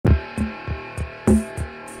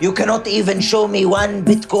You cannot even show me one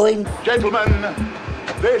Bitcoin? Gentlemen,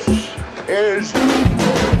 this is...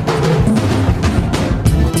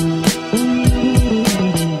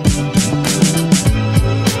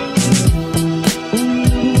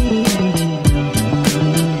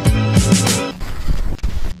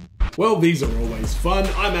 Well, these are always fun.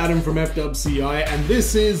 I'm Adam from FWCI, and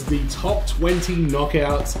this is the top 20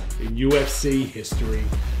 knockouts in UFC history.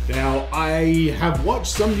 Now, I have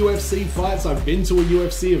watched some UFC fights, I've been to a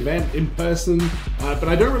UFC event in person, but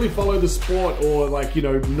I don't really follow the sport or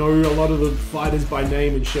know a lot of the fighters by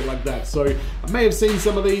name and shit like that. So I may have seen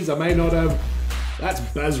some of these, I may not have. That's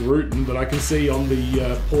Baz Rutten that I can see on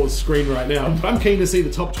the pause screen right now. But I'm keen to see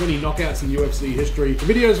the top 20 knockouts in UFC history. The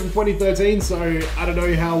video's from 2013, so I don't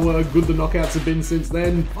know how good the knockouts have been since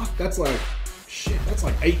then. Fuck, that's like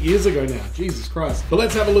 8 years ago now. Jesus Christ. But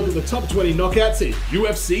let's have a look at the top 20 knockouts in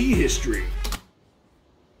UFC history.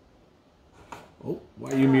 Oh,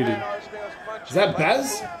 why are you muted? Is that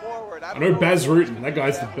Baz? I know Baz Rutten. That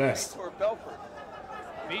guy's the best.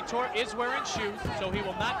 Vitor is wearing shoes, so he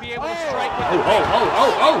will not be able to strike with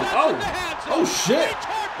Oh shit!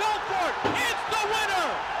 Vitor Belfort is the winner!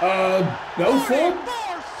 Belfort?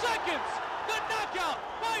 4 seconds! The knockout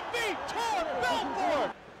by Vitor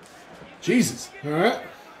Belfort! Jesus, alright.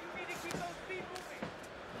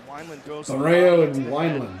 Wineland goes Barreo and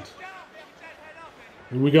Wineland.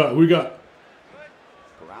 Who we got?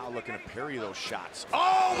 Corral looking to parry those shots.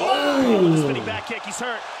 Oh! Spinning back kick, he's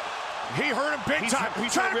hurt. He hurt him big time.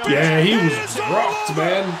 Yeah, he was rocked,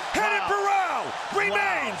 man. Henry Barrao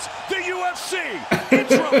remains the UFC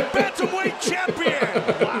interim bantamweight champion.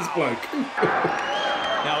 This bloke.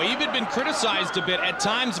 Now, Eve had been criticized a bit at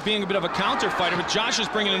times being a bit of a counter fighter, but Josh is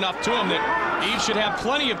bringing enough to him that Eve should have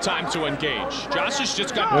plenty of time to engage. Josh has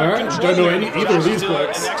just got good control. Don't know either of these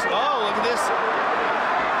blokes. Oh, look at this.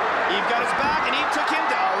 Eve got his back and Eve took him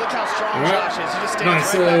down. Look how strong Josh is. He just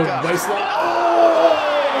stands right back up. Nice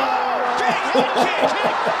Down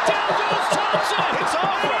goes Thompson. It's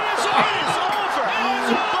over. It's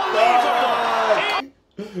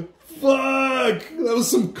over. Fuck! That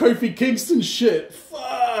was some Kofi Kingston shit.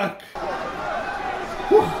 Fuck!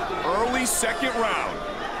 Early second round.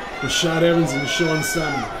 Rashad Evans and Sean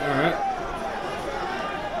Salmon. Alright.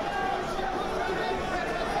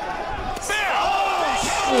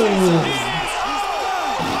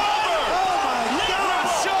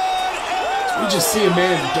 We just see a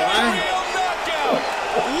man die.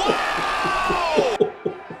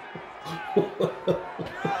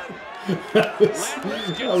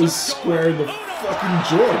 I was square in the fucking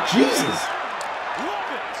jaw. Jesus.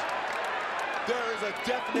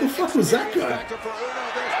 Who the fuck was that guy?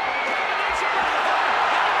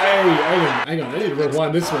 Hey, hang on. I need to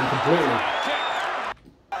rewind this one completely.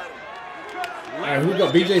 Alright, we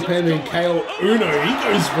got BJ Penn and Kale Uno. He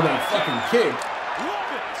goes for that fucking kick.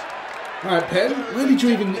 Alright, Penn, where did you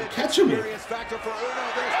even catch him with?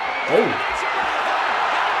 Oh.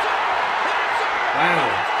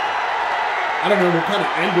 Wow. I don't know what kind of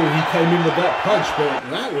angle he came in with that punch, but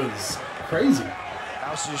that was crazy.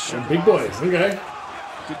 Some big boys, okay.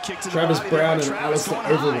 Travis Brown and Alistair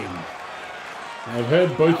Overeem. I've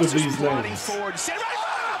heard both of these names. He's hurt. That's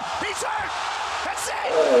it.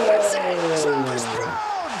 Travis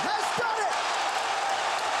Brown has done it.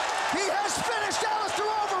 He has finished Alistair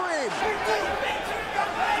Overeem.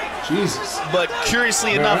 Jesus. But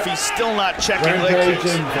curiously enough, he's still not checking leg Rampage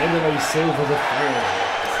kicks. and Vanderlei Silva the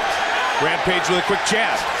third. Rampage with a quick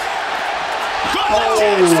jab. Oh.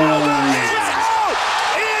 It is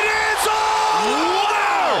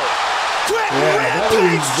all quick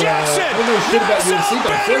Rampage Jackson. I don't know shit about UFC,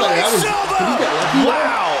 but I feel like that was. Did he get lucky?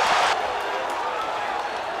 Wow.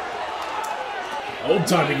 Old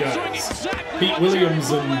timey guys. Pete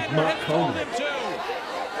Williams and Mark Coleman.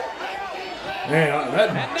 Man,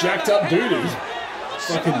 that jacked up dude is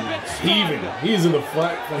fucking heaving. He's in the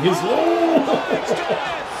fight. His.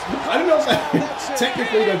 I don't know if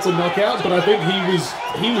technically that's a knockout, but I think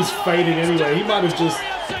he was fading anyway. He might have just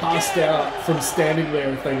passed out from standing there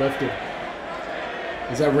if they left him.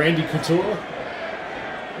 Is that Randy Couture?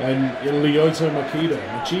 And Lyoto Machida.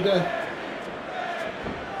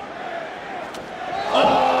 Oh,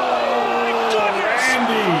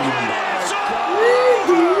 Randy!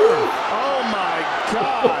 Oh my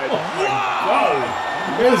God! Wow!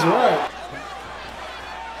 That's right.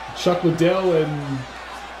 Chuck Liddell and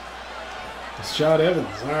Rashad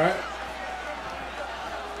Evans. All right.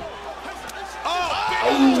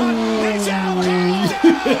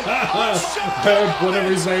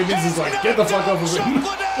 Whatever his name is like, get the fuck off of me.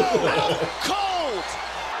 Cold.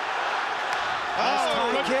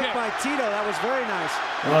 Good kick kick by Tito. That was very nice.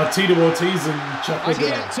 Tito Ortiz and Chuck I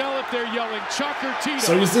Liddell. can't tell if they're yelling Chuck or Tito.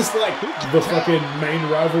 So is this like the fucking main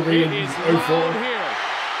rivalry in It is 04? loud here.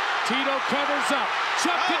 Tito covers up.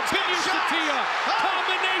 Chuck continues to tee up.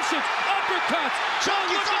 Combinations, uppercuts. Chuck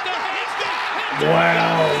look at the head.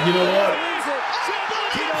 Wow, you know what?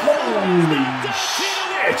 Holy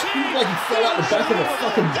shit! He like fell out the back of a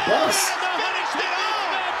fucking bus.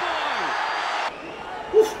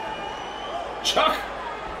 Oof. Chuck!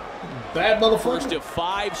 Bad motherfucker. First of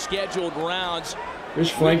 5 scheduled rounds.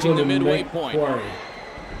 Rich Franklin the and midway Nick point. Quarry.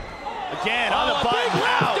 Again on the button.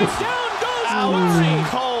 Down goes Out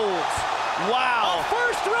cold. Wow.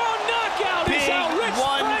 First round knockout is how Rich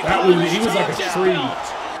Franklin He was like a tree.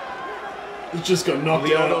 He just got knocked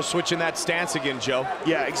Lyoto out. switching that stance again, Joe.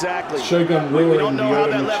 Yeah, exactly. Shogun We Lure don't and know how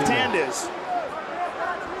Lyoto that left Machida. hand is.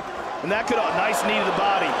 And that could have nice knee to the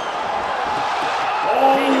body.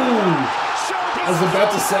 Oh! I was about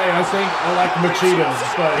to say, I think I like Machida,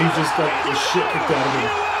 but he just got the shit kicked out of him.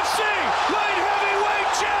 UFC light heavyweight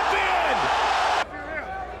champion.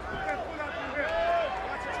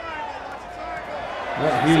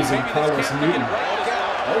 Matt Hughes and Carlos Newton.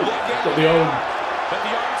 Oh, got the old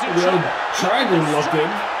triangle locked in.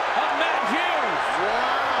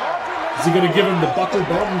 Is he going to give him the buckle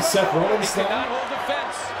bomb Seth Rollins style?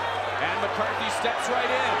 And McCarthy steps right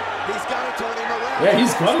in. He's got to turn him around. Yeah,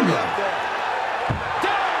 he's got him now.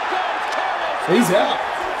 He's out.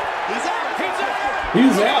 He's out.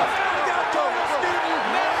 He's out.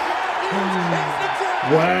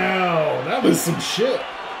 Wow, that was some shit.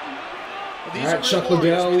 Alright, Chuck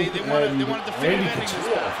Liddell and Randy Couture.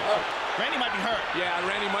 Randy might be hurt. Yeah,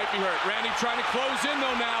 Randy might be hurt. Randy trying to close in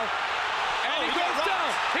though now. And he goes down.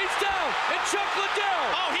 He's down. And Chuck Liddell.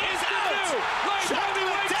 Oh, he is the new light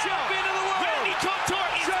heavyweight champion of the world. Randy Couture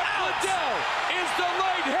is Chuck Liddell is the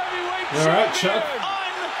light heavyweight champion. Alright, Chuck.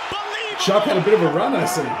 Chuck had a bit of a run, I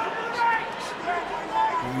see. Alright,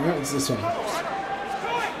 what's this one?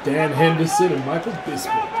 Dan Henderson and Michael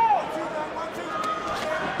Bisping.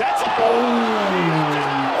 That's Oh!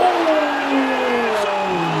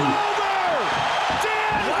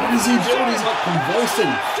 What is he doing? He's like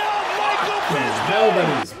convulsing. Man, hell,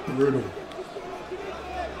 that is brutal.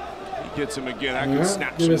 He gets him again. I can Alright,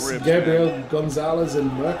 snap give some us ribs. Gabriel Gonzalez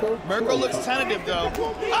and Mirko. Mirko looks tentative though.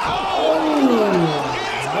 Oh!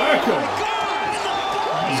 Mirko!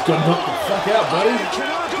 He's gonna knock the fuck out, buddy.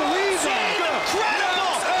 Cannot believe it.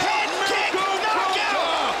 Incredible head kick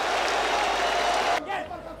knockout.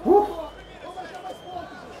 Woo.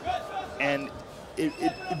 And it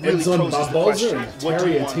really Edson poses the Barboza question, and what do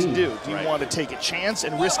Terry you want to Ateen. do? Do you want to take a chance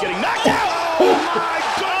and risk getting knocked out? Oh my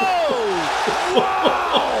God! Wow!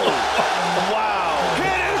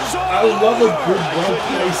 I love a good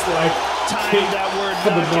well-placed like kick that word for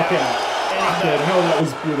the knockout. knockout. Fuck that, hell, that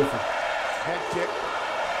was beautiful. Head kick.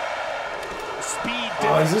 Speed.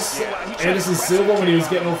 Oh, is this Anderson Silva when he was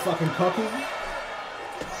getting all fucking cocky?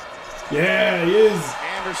 Yeah, he is.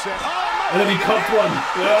 Anderson. And then he copped one.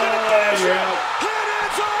 Oh, you're out.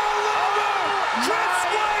 It's all over. Rich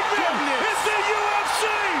Franklin is the UFC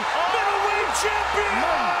middleweight champion.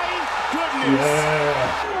 My goodness.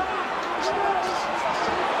 Yeah.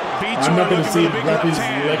 I'm not going to see him wrap his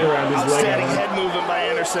leg around his leg. Outstanding head movement by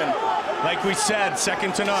Anderson. Like we said,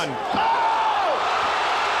 second to none. He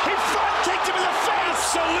front kicked him in the face.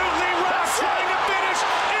 Absolutely right. Trying to finish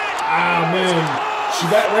it. Ah, man. Should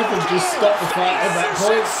that referee just stop the fight at that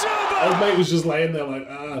point? Old mate was just laying there like,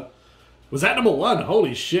 was that number 1?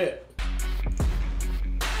 Holy shit.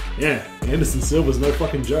 Yeah, Anderson Silva's no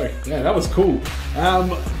fucking joke. Yeah, that was cool.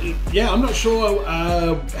 Yeah, I'm not sure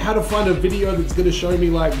how to find a video that's going to show me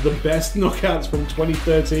like the best knockouts from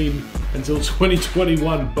 2013 until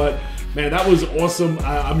 2021, but man, that was awesome.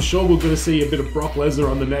 I'm sure we're going to see a bit of Brock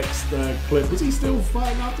Lesnar on the next clip. Was he still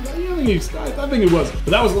fighting after that? Yeah, I think he was. But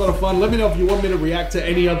that was a lot of fun. Let me know if you want me to react to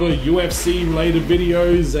any other UFC related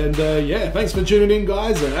videos. And yeah, thanks for tuning in,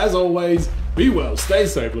 guys. And as always, be well, stay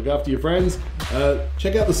safe, look after your friends.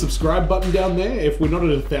 Check out the subscribe button down there. If we're not at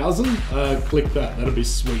 1,000, click that. That'll be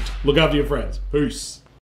sweet. Look after your friends. Peace.